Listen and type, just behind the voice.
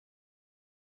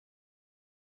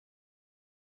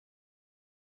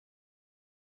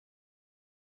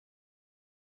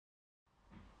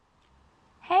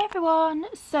Hey everyone,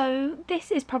 so this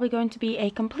is probably going to be a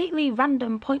completely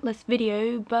random, pointless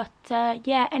video, but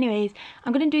yeah, anyways,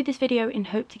 I'm going to do this video in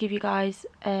hope to give you guys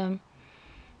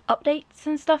updates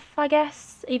and stuff, I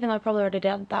guess, even though I probably already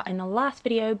did that in the last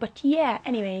video, but yeah,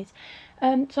 anyways,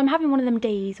 so I'm having one of them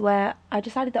days where I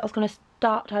decided that I was going to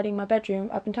start tidying my bedroom.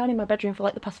 I've been tidying my bedroom for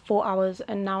like the past 4 hours,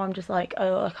 and now I'm just like,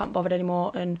 oh, I can't bother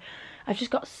anymore, and I've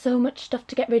just got so much stuff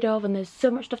to get rid of, and there's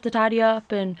so much stuff to tidy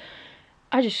up, and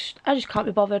I just can't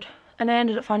be bothered. And I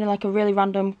ended up finding like a really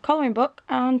random colouring book,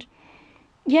 and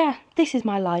yeah, this is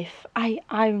my life. I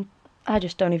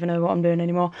just don't even know what I'm doing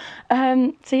anymore.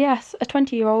 So yes, a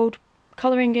 20-year-old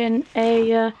colouring in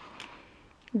a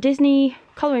Disney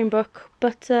colouring book,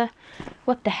 but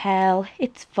what the hell,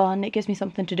 it's fun, it gives me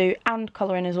something to do, and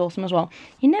colouring is awesome as well.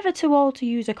 You're never too old to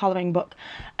use a colouring book.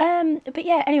 But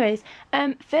yeah, anyways,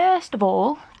 first of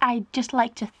all, I'd just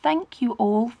like to thank you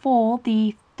all for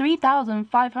the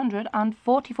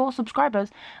 3,544 subscribers.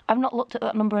 I've not looked at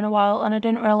that number in a while, and I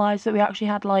didn't realise that we actually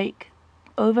had like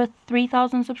over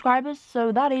 3,000 subscribers,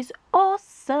 so that is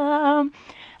awesome.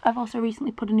 I've also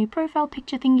recently put a new profile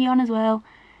picture thingy on as well.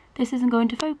 This isn't going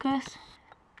to focus.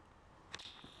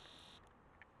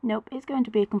 Nope, it's going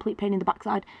to be a complete pain in the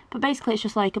backside, but basically it's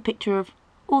just like a picture of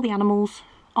all the animals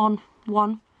on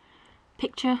one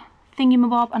picture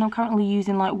thingamabob, and I'm currently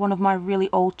using like one of my really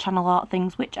old channel art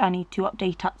things which I need to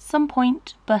update at some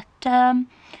point, but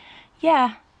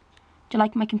yeah. Do you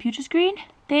like my computer screen?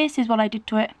 This is what I did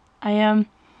to it. I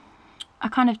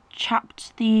kind of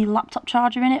chapped the laptop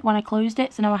charger in it when I closed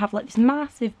it, so now I have like this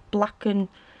massive black and,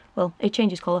 well, it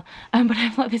changes colour, but I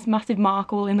have like this massive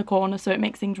mark all in the corner, so it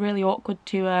makes things really awkward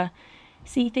to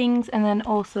see things. And then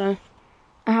also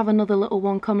I have another little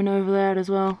one coming over there as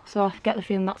well, so I get the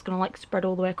feeling that's going to like spread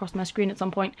all the way across my screen at some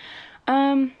point.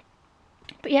 But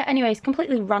yeah, anyways,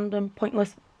 completely random,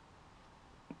 pointless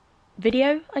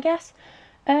video, I guess.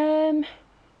 Yeah,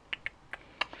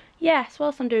 so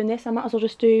whilst I'm doing this, I might as well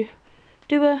just do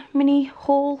a mini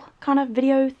haul kind of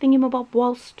video thingamabob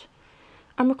whilst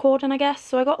I'm recording, I guess.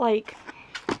 So I got like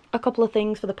a couple of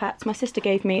things for the pets. My sister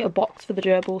gave me a box for the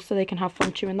gerbils so they can have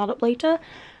fun chewing that up later.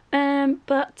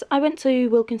 But I went to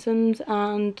Wilkinson's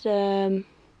and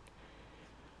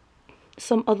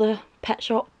some other pet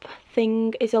shop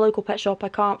thing. It's a local pet shop. I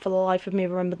can't for the life of me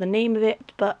remember the name of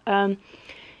it, but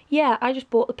yeah, I just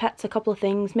bought the pets a couple of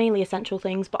things, mainly essential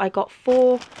things, but I got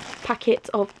 4 packets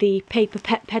of the paper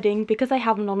pet bedding because I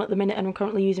have none at the minute, and I'm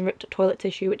currently using ripped up toilet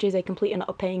tissue, which is a complete and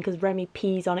utter pain because Remy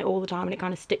pees on it all the time and it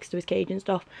kind of sticks to his cage and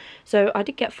stuff. So I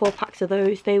did get 4 packs of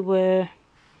those. They were, I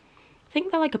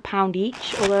think they're like £1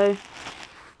 each, although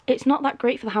it's not that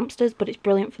great for the hamsters, but it's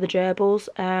brilliant for the gerbils.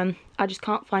 I just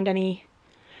can't find any.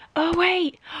 Oh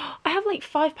wait, I have like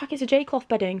 5 packets of J-cloth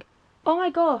bedding. Oh my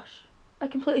gosh, I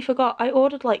completely forgot. I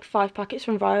ordered like 5 packets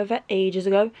from Viovet ages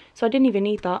ago, so I didn't even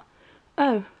need that.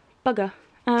 Oh, bugger.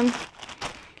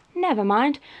 Never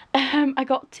mind. I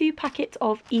got 2 packets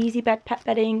of Easy Bed pet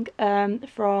bedding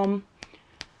from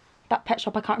that pet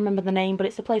shop. I can't remember the name, but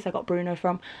it's the place I got Bruno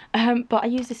from. But I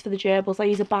use this for the gerbils. I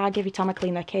use a bag every time I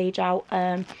clean their cage out.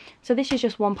 So this is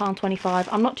just £1.25.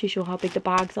 I'm not too sure how big the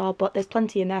bags are, but there's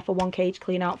plenty in there for 1 cage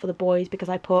clean out for the boys because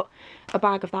I put a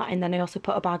bag of that in, then I also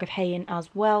put a bag of hay in as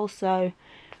well. So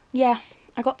yeah,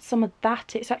 I got some of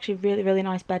that. It's actually really, really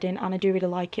nice bedding, and I do really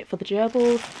like it for the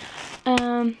gerbils.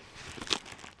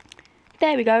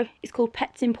 There we go. It's called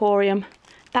Pets Emporium.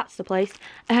 That's the place.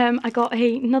 I got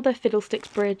another Fiddlesticks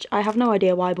bridge. I have no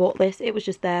idea why I bought this. It was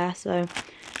just there, so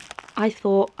I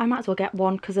thought I might as well get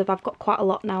one because I've got quite a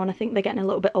lot now, and I think they're getting a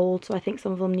little bit old, so I think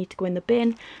some of them need to go in the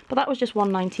bin. But that was just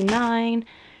 £1.99.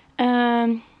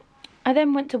 I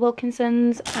then went to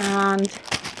Wilkinson's and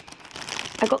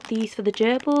I got these for the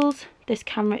gerbils. This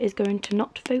camera is going to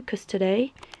not focus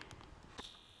today.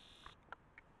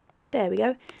 There we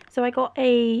go. So I got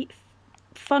a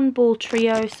Fun Ball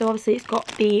Trio, so obviously it's got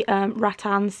the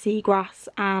rattan, seagrass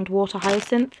and water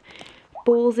hyacinth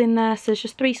balls in there, so it's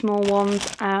just 3 small ones.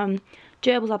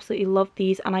 Gerbils absolutely love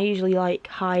these, and I usually like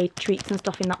hide treats and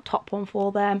stuff in that top one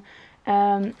for them.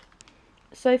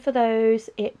 So for those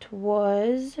it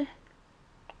was,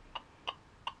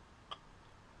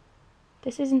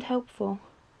 this isn't helpful.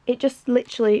 It just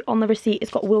literally, on the receipt, it's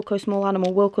got Wilco small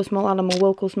animal, Wilco small animal,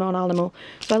 Wilco small animal.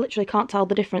 So I literally can't tell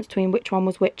the difference between which one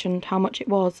was which and how much it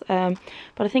was. But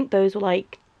I think those were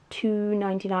like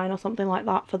 $2.99 or something like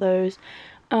that for those.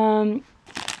 I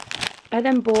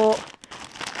then bought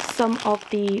some of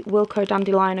the Wilco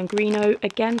Dandelion and Greeno,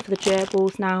 again for the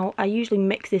gerbils. Now, I usually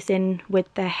mix this in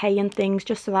with their hay and things,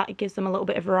 just so that it gives them a little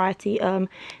bit of variety.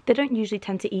 They don't usually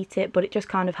tend to eat it, but it just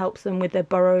kind of helps them with their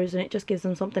burrows, and it just gives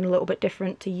them something a little bit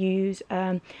different to use.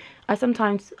 I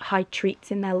sometimes hide treats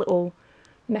in their little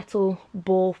metal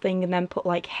ball thing and then put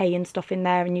like hay and stuff in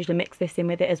there, and usually mix this in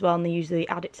with it as well, and they usually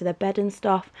add it to their bed and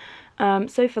stuff.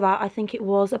 So for that, I think it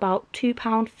was about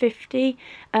 £2.50.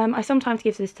 I sometimes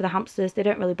give this to the hamsters. They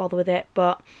don't really bother with it,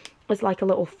 but it's like a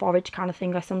little forage kind of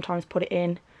thing. I sometimes put it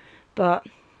in, but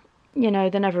you know,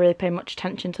 they never really pay much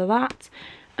attention to that.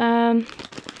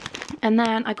 And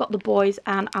then I got the boys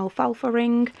an alfalfa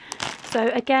ring.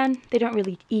 So again, they don't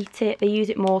really eat it. They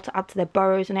use it more to add to their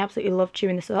burrows, and they absolutely love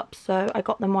chewing this up. So I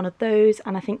got them one of those,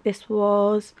 and I think this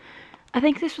was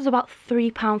about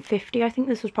 £3.50. I think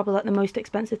this was probably like the most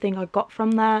expensive thing I got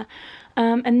from there.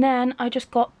 And then I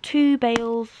just got two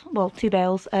packets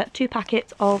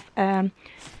of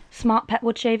Smart Pet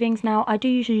wood shavings. Now, I do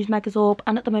usually use Megazorb,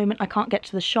 and at the moment I can't get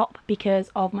to the shop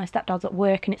because of my stepdad's at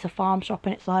work, and it's a farm shop,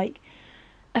 and it's like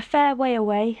a fair way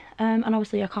away, and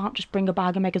obviously I can't just bring a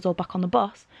bag of Megazorb back on the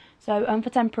bus. So for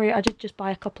temporary, I did just buy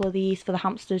a couple of these for the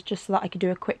hamsters, just so that I could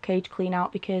do a quick cage clean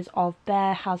out, because of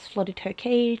Bear has flooded her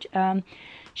cage.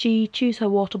 She chews her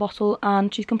water bottle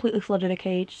and she's completely flooded her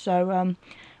cage. So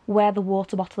where the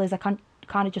water bottle is, I kind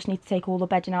of just need to take all the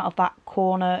bedding out of that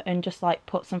corner and just like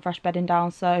put some fresh bedding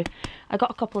down. So I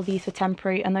got a couple of these for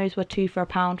temporary, and those were £2 for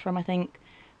 £1 from, I think,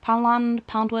 Poundland,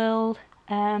 Poundworld,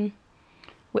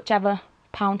 whichever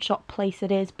pound shop place it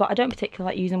is. But I don't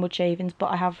particularly like using wood shavings, but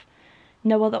I have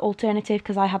no other alternative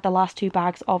because I had the last 2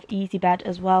 bags of Easy Bed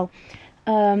as well,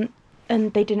 and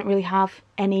they didn't really have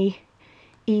any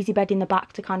Easy Bed in the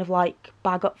back to kind of like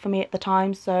bag up for me at the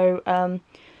time. So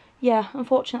yeah,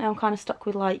 unfortunately I'm kind of stuck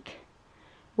with like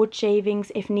wood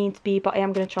shavings if needs be, but I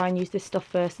am going to try and use this stuff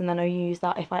first, and then I'll use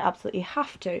that if I absolutely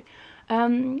have to.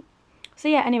 So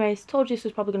yeah, anyways, told you this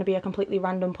was probably going to be a completely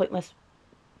random, pointless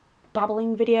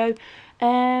babbling video.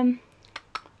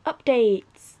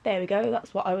 Updates, there we go,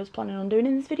 that's what I was planning on doing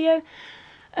in this video.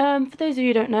 For those of you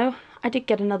who don't know, I did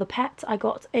get another pet. I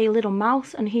got a little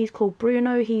mouse, and he's called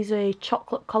Bruno. He's a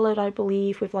chocolate coloured, I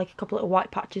believe, with like a couple of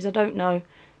white patches. I don't know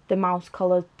the mouse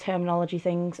colour terminology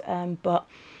things, but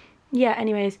yeah,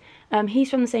 anyways, he's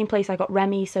from the same place I got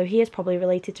Remy, so he is probably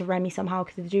related to Remy somehow,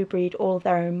 because they do breed all of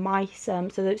their own mice, so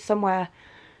that somewhere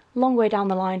long way down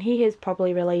the line he is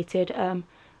probably related.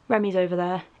 Remy's over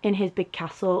there in his big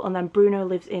castle, and then Bruno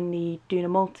lives in the Duna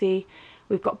Multi.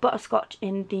 We've got Butterscotch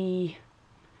in the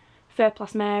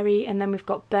Fairplus Mary, and then we've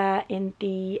got Bear in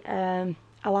the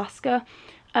Alaska.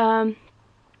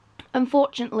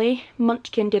 Unfortunately,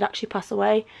 Munchkin did actually pass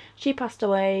away. She passed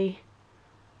away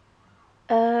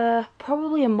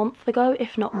probably a month ago,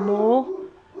 if not more.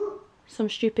 Some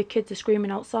stupid kids are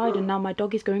screaming outside, and now my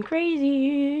dog is going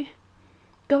crazy.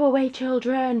 Go away,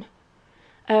 children.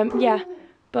 Yeah.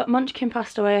 But Munchkin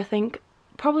passed away, I think,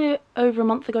 probably over a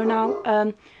month ago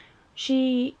now.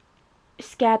 She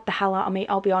scared the hell out of me,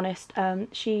 I'll be honest.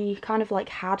 She kind of like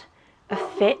had a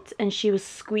fit, and she was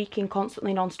squeaking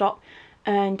constantly non-stop.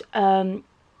 And,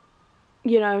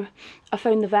 you know, I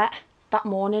phoned the vet that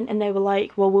morning, and they were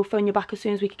like, well, we'll phone you back as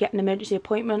soon as we could get an emergency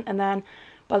appointment. And then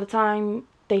by the time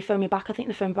they phoned me back, I think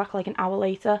they phoned me back like an hour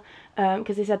later,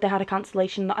 because they said they had a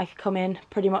cancellation that I could come in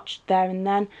pretty much there and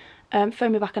then.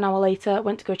 Phoned me back an hour later,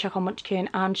 went to go check on Munchkin,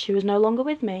 and she was no longer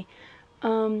with me.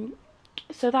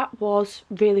 So that was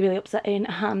really, really upsetting,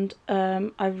 and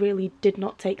I really did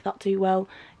not take that too well.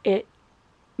 It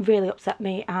really upset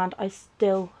me, and I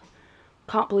still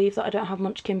can't believe that I don't have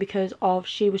Munchkin, because of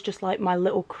she was just like my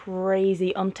little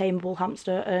crazy untamable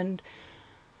hamster. And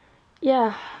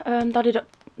yeah,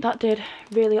 that did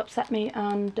really upset me,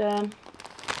 and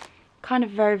kind of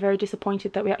very, very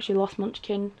disappointed that we actually lost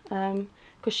Munchkin,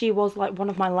 because she was like one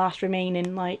of my last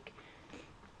remaining like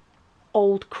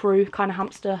old crew kind of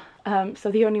hamster.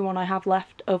 So the only one I have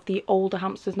left of the older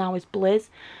hamsters now is Blizz.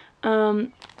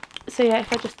 So yeah,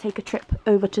 if I just take a trip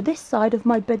over to this side of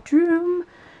my bedroom,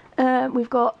 we've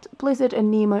got Blizzard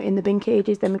and Nemo in the bin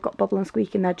cages, then we've got Bubble and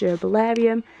Squeak in their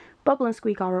gerbilarium. Bubble and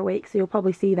Squeak are awake, so you'll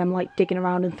probably see them like digging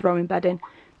around and throwing bedding.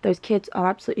 Those kids are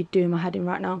absolutely doing my head in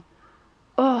right now.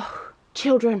 Oh,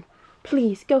 children,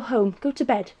 please go home, go to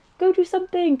bed, go do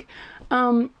something.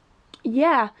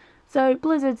 Yeah, so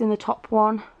Blizzard's in the top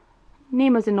one,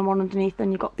 Nemo's in the one underneath,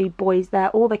 then you've got the boys there.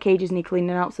 All their cages need cleaning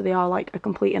out, so they are like a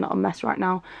complete and utter mess right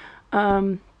now.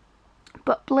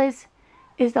 But Blizz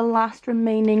is the last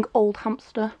remaining old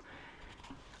hamster.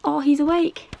 Oh, he's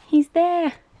awake, he's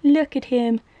there, look at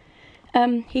him.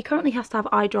 He currently has to have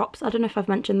eye drops. I don't know if I've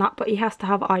mentioned that, but he has to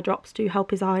have eye drops to help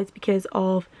his eyes because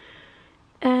of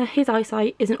His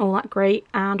eyesight isn't all that great,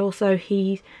 and also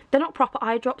they're not proper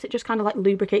eye drops, it just kind of like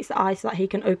lubricates the eye so that he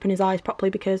can open his eyes properly,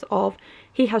 because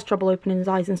he has trouble opening his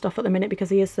eyes and stuff at the minute because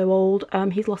he is so old.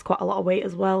 He's lost quite a lot of weight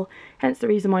as well, hence the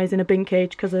reason why he's in a bin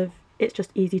cage, because it's just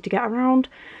easy to get around.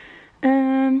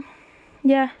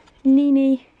 Yeah,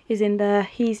 Nini is in there.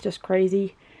 He's just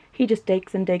crazy. He just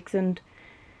digs and digs and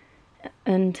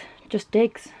just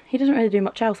digs. He doesn't really do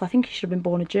much else. I think he should have been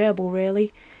born a gerbil,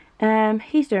 really.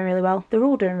 He's doing really well. They're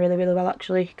all doing really, really well,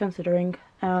 actually, considering.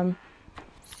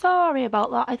 Sorry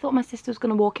about that. I thought my sister was going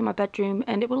to walk in my bedroom,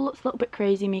 and it would look a little bit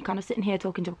crazy, me kind of sitting here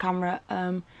talking to a camera.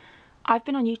 I've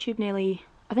been on YouTube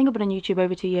I think I've been on YouTube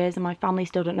over 2 years, and my family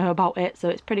still don't know about it, so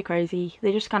it's pretty crazy.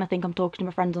 They just kind of think I'm talking to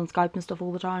my friends on Skype and stuff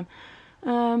all the time.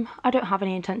 I don't have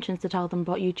any intentions to tell them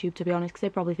about YouTube, to be honest, because they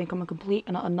probably think I'm a complete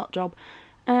and utter nut job.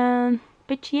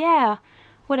 But yeah,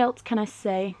 what else can I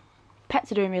say?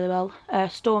 Pets are doing really well.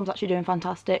 Storm's actually doing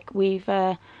fantastic. We've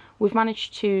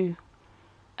managed to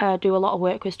do a lot of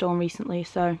work with Storm recently,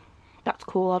 so that's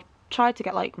cool. I've tried to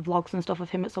get like vlogs and stuff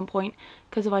of him at some point,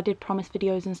 because I did promise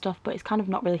videos and stuff, but it's kind of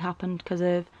not really happened because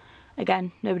of,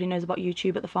 again, nobody knows about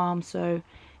YouTube at the farm, so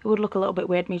it would look a little bit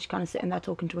weird me just kind of sitting there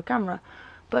talking to a camera.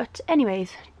 But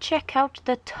anyways, check out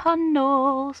the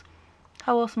tunnels.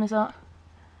 How awesome is that?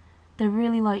 They're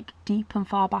really like deep and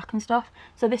far back and stuff.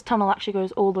 So this tunnel actually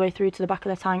goes all the way through to the back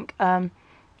of the tank.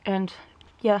 And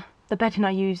yeah, the bedding I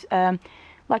use,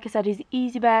 like I said, is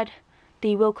Easy Bed,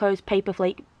 the Wilko's paper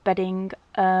flake bedding,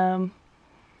 a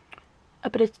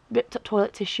bit of ripped up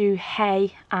toilet tissue,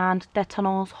 hay, and their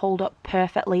tunnels hold up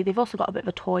perfectly. They've also got a bit of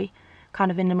a toy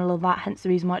kind of in the middle of that, hence the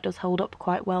reason why it does hold up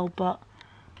quite well, but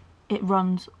it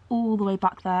runs all the way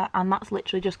back there, and that's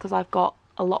literally just because I've got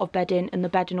a lot of bedding, and the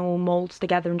bedding all moulds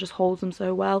together and just holds them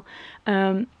so well.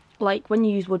 Like when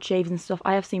you use wood shavings and stuff,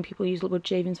 I have seen people use wood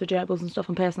shavings for gerbils and stuff,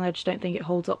 and personally I just don't think it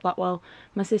holds up that well.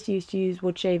 My sister used to use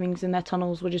wood shavings, and their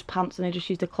tunnels were just pants, and they just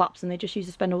used to collapse, and they just used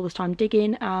to spend all this time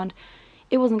digging, and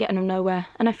it wasn't getting them nowhere,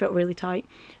 and I felt really tight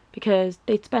because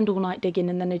they'd spend all night digging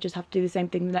and then they just have to do the same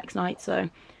thing the next night. So,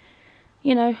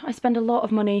 you know, I spend a lot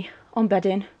of money on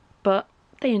bedding, but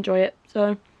they enjoy it,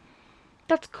 so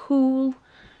that's cool.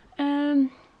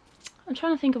 I'm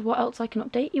trying to think of what else I can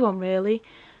update you on, really.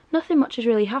 Nothing much has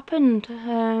really happened.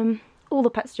 All the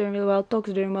pets are doing really well, dogs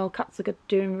are doing well, cats are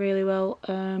doing really well.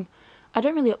 I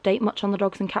don't really update much on the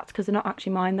dogs and cats because they're not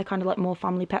actually mine, they're kind of like more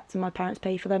family pets and my parents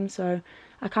pay for them, so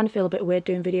I kind of feel a bit weird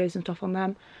doing videos and stuff on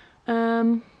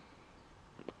them.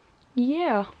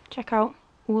 Yeah, check out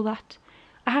all that.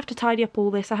 I have to tidy up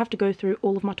all this, I have to go through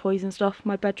all of my toys and stuff.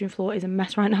 My bedroom floor is a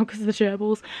mess right now because of the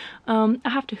gerbils. I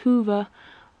have to hoover,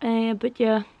 but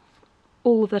yeah,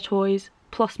 all of their toys,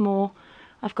 plus more.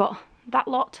 I've got that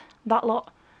lot,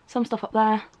 some stuff up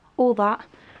there, all that,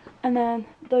 and then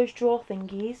those drawer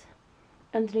thingies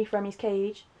underneath Remy's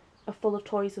cage are full of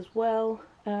toys as well.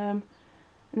 And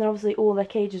then obviously all their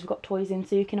cages have got toys in,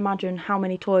 so you can imagine how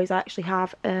many toys I actually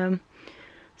have.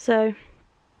 So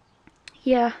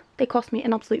yeah, they cost me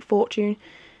an absolute fortune,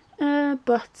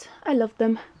 but I love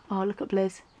them. Oh, look at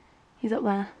Blizz, he's up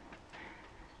there.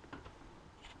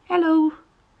 Hello.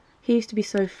 He used to be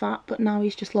so fat, but now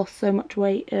he's just lost so much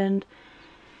weight, and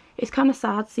it's kind of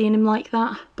sad seeing him like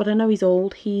that, but I know he's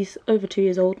old. He's over 2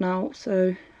 years old now,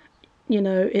 so, you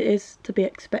know, it is to be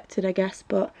expected, I guess,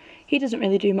 but he doesn't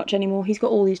really do much anymore. He's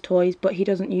got all these toys, but he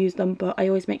doesn't use them, but I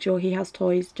always make sure he has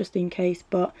toys just in case,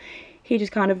 but he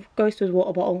just kind of goes to his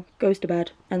water bottle, goes to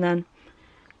bed, and then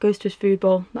goes to his food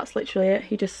bowl. That's literally it.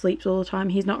 He just sleeps all the time.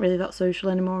 He's not really that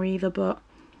social anymore either, but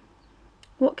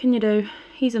what can you do?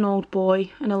 He's an old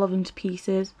boy and I love him to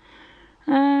pieces.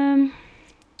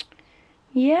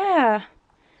 Yeah,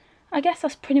 I guess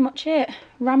that's pretty much it.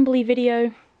 Rambly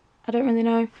video, I don't really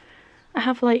know. I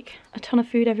have like a ton of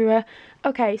food everywhere.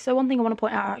 Okay, so one thing I want to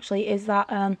point out actually is that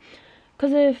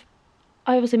because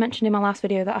I obviously mentioned in my last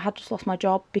video that I had just lost my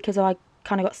job because I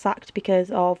kind of got sacked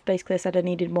because of, basically I said I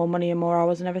needed more money and more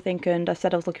hours and everything, and I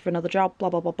said I was looking for another job, blah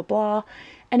blah blah blah blah.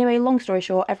 Anyway, long story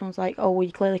short, everyone's like, oh well,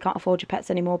 you clearly can't afford your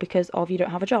pets anymore because of you don't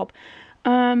have a job.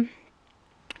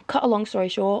 Cut a long story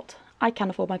short, I can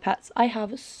afford my pets. I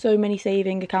have so many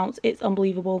saving accounts, it's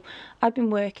unbelievable. I've been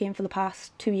working for the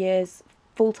past 2 years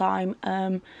full time,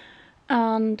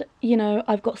 and you know,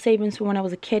 I've got savings from when I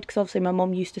was a kid because obviously my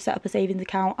mum used to set up a savings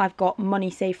account. I've got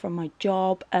money saved from my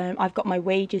job, I've got my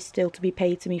wages still to be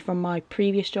paid to me from my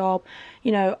previous job.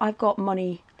 You know, I've got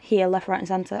money here left, right and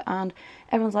centre, and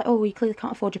everyone's like, oh well, you clearly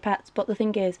can't afford your pets, but the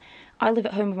thing is, I live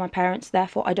at home with my parents,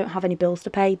 therefore I don't have any bills to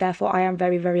pay. Therefore I am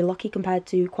very, very lucky compared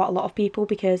to quite a lot of people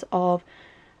because of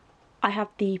I have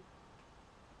the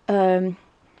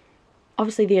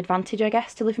obviously the advantage, I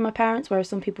guess, to live with my parents, whereas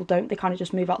some people don't. They kind of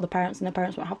just move out with the parents and their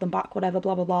parents won't have them back, whatever,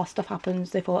 blah, blah, blah. Stuff happens.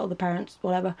 They fall out with the parents,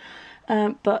 whatever.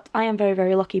 But I am very,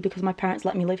 very lucky because my parents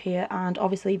let me live here, and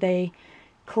obviously they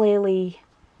clearly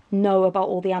know about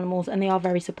all the animals and they are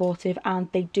very supportive, and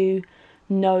they do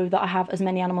know that I have as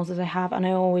many animals as I have, and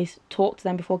I always talk to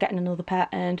them before getting another pet,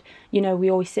 and you know, we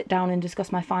always sit down and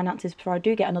discuss my finances before I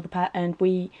do get another pet, and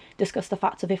we discuss the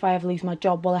fact of if I ever lose my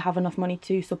job, will I have enough money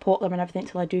to support them and everything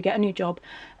till I do get a new job.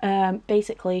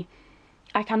 Basically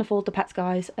I can afford the pets,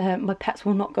 guys. My pets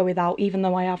will not go without, even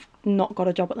though I have not got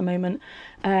a job at the moment.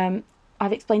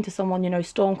 I've explained to someone, you know,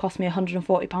 Storm cost me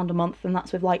 £140 a month, and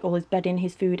that's with like all his bedding,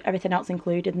 his food, everything else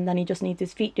included, and then he just needs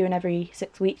his feet doing every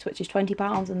 6 weeks, which is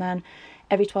 £20, and then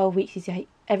every 12 weeks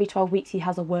he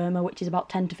has a wormer, which is about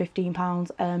 £10 to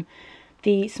 £15.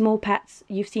 The small pets,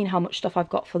 you've seen how much stuff I've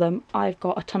got for them. I've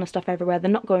got a ton of stuff everywhere. They're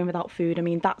not going without food. I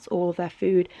mean, that's all of their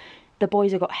food. The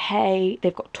boys have got hay,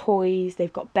 they've got toys,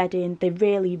 they've got bedding. They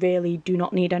really, really do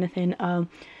not need anything.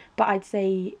 But I'd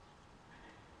say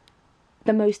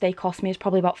the most they cost me is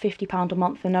probably about £50 a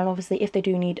month, and then obviously if they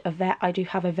do need a vet, I do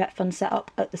have a vet fund set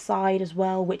up at the side as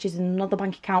well, which is in another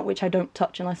bank account which I don't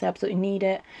touch unless I absolutely need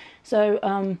it. So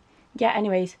yeah,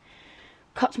 anyways,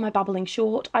 cut my babbling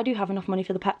short. I do have enough money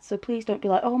for the pets, so please don't be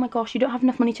like, oh my gosh, you don't have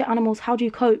enough money to animals, how do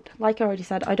you cope? Like I already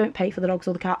said, I don't pay for the dogs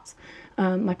or the cats.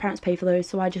 My parents pay for those,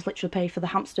 so I just literally pay for the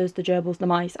hamsters, the gerbils, the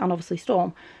mice, and obviously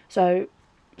Storm. So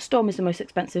Storm is the most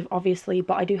expensive, obviously,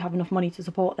 but I do have enough money to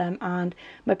support them, and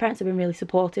my parents have been really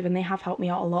supportive and they have helped me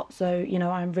out a lot, so, you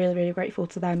know, I'm really, really grateful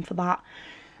to them for that.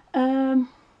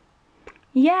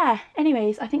 Yeah,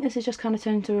 anyways, I think this has just kind of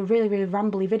turned into a really, really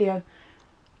rambly video.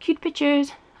 Cute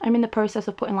pictures. I'm in the process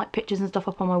of putting, like, pictures and stuff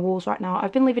up on my walls right now.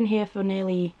 I've been living here for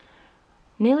nearly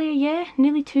a year,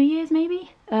 nearly 2 years,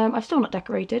 maybe. I've still not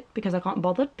decorated because I can't be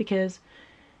bothered, because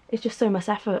it's just so much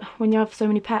effort when you have so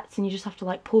many pets and you just have to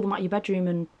like pull them out of your bedroom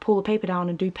and pull the paper down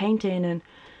and do painting, and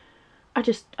I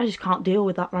just can't deal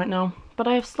with that right now. But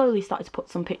I have slowly started to put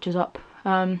some pictures up.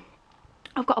 I've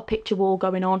got a picture wall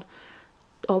going on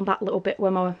that little bit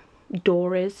where my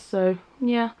door is, so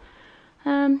yeah.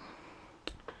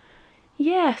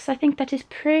 Yes, I think that is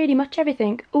pretty much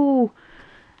everything. Ooh,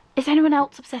 is anyone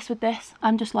else obsessed with this?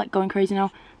 I'm just like going crazy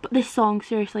now. But this song,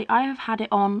 seriously, I have had it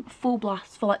on full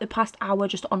blast for like the past hour,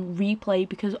 just on replay,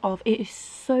 because of it is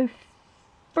so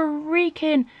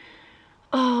freaking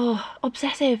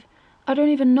obsessive. I don't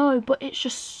even know, but it's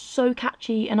just so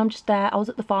catchy, and I'm just there. I was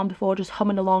at the farm before just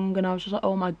humming along, and I was just like,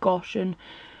 oh my gosh, and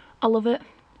I love it.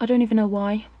 I don't even know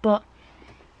why, but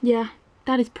yeah,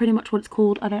 that is pretty much what it's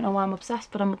called. I don't know why I'm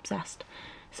obsessed, but I'm obsessed.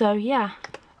 So yeah.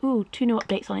 Ooh, 2 new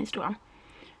updates on Instagram.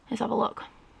 Let's have a look.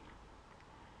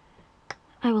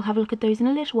 I will have a look at those in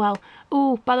a little while.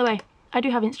 Oh, by the way, I do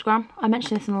have Instagram. I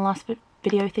mentioned this in the last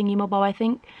video thingy mobile, I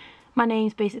think. My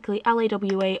name's basically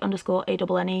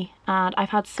LAWA_ANNE, and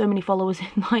I've had so many followers in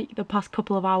like the past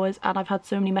couple of hours, and I've had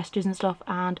so many messages and stuff,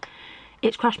 and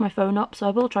it's crashed my phone up, so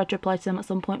I will try to reply to them at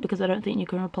some point, because I don't think you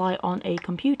can reply on a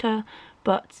computer.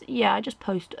 But yeah, I just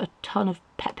post a ton of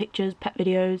pet pictures, pet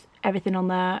videos, everything on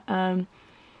there.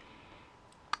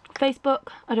 Facebook,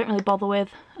 I don't really bother with.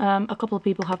 A couple of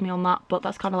people have me on that, but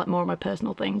that's kind of like more of my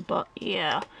personal thing, but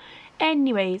yeah.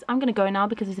 Anyways, I'm going to go now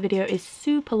because this video is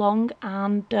super long,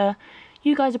 and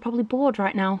you guys are probably bored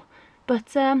right now.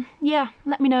 But yeah,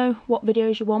 let me know what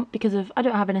videos you want, because I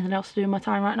don't have anything else to do in my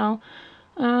time right now.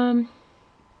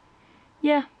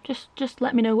 Yeah, just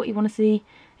let me know what you want to see.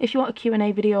 If you want a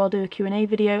Q&A video, I'll do a Q&A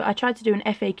video. I tried to do an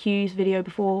FAQs video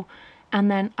before,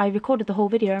 and then I recorded the whole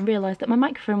video and realised that my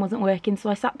microphone wasn't working, so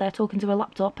I sat there talking to a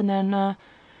laptop, and then,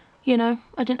 you know,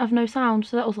 I didn't have no sound,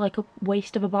 so that was like a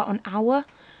waste of about an hour.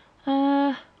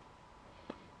 So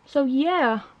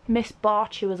yeah, Miss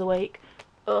Barchi was awake.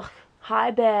 Ugh, hi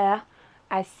Bear,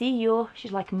 I see you.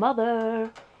 She's like,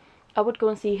 mother. I would go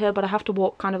and see her, but I have to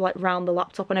walk kind of like round the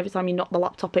laptop, and every time you knock the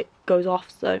laptop it goes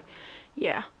off, so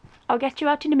yeah. I'll get you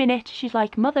out in a minute. She's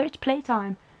like, mother, it's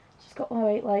playtime. She's got to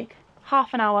wait like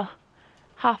half an hour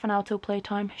till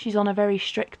playtime. She's on a very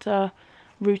strict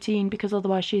routine, because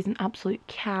otherwise she's an absolute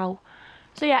cow.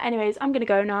 So yeah, anyways, I'm gonna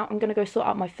go now. I'm gonna go sort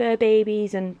out my fur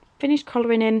babies and finish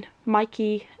colouring in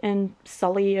Mikey and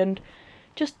Sully, and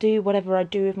just do whatever I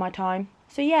do with my time.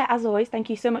 So yeah, as always, thank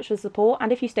you so much for the support,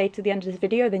 and if you stayed to the end of this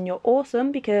video, then you're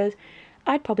awesome, because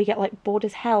I'd probably get like bored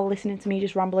as hell listening to me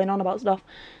just rambling on about stuff.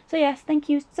 So yes, thank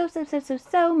you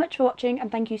so much for watching,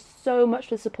 and thank you so much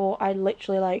for the support. I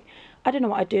literally, like, I don't know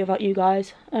what I'd do without you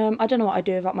guys. I don't know what I'd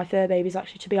do without my fur babies,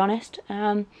 actually, to be honest.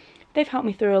 They've helped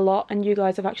me through a lot, and you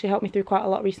guys have actually helped me through quite a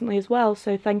lot recently as well,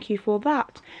 so thank you for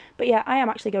that. But yeah, I am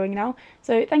actually going now,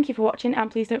 so thank you for watching, and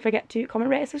please don't forget to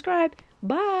comment, rate, and subscribe.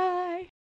 Bye!